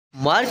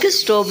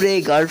Marcus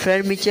Dobre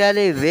girlfriend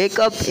Michele wake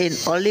up in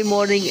early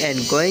morning and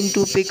going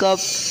to pick up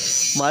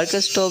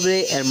Marcus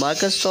Dobre, and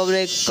Marcus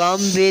Dobre come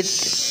with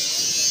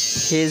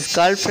his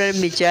girlfriend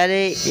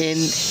Michele in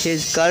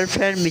his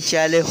girlfriend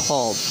Michele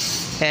home,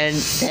 and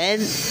then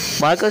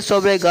Marcus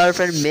Dobre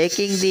girlfriend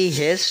making the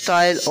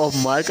hairstyle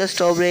of Marcus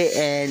Dobre,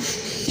 and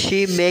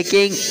she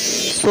making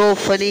so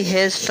funny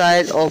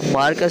hairstyle of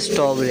Marcus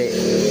Dobre.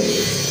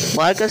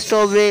 Marcus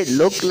Dobre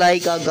looked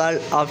like a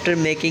girl after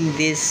making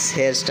this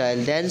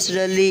hairstyle. Then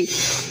suddenly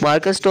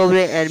Marcus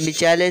Dobre and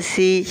Michele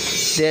see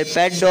their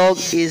pet dog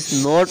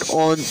is not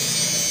on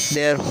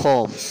their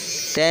home.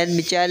 Then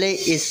Michele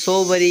is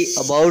so worried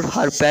about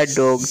her pet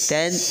dog.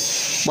 Then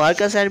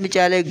Marcus and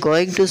Michele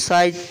going to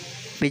sight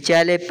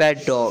Michele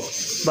pet dog,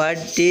 but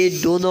they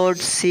do not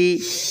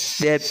see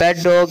their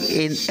pet dog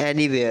in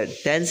anywhere.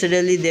 Then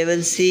suddenly they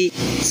will see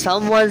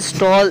someone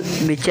stole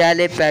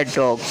Michele pet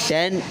dog.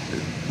 Then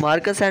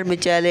Marcus and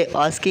Michele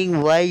asking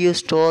why you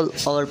stole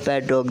our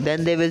pet dog.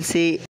 Then they will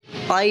see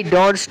I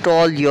don't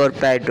stole your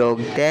pet dog.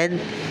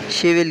 Then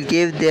she will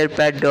give their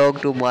pet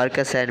dog to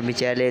Marcus and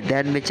Michele.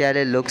 Then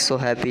Michele looks so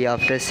happy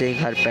after seeing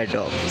her pet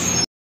dog.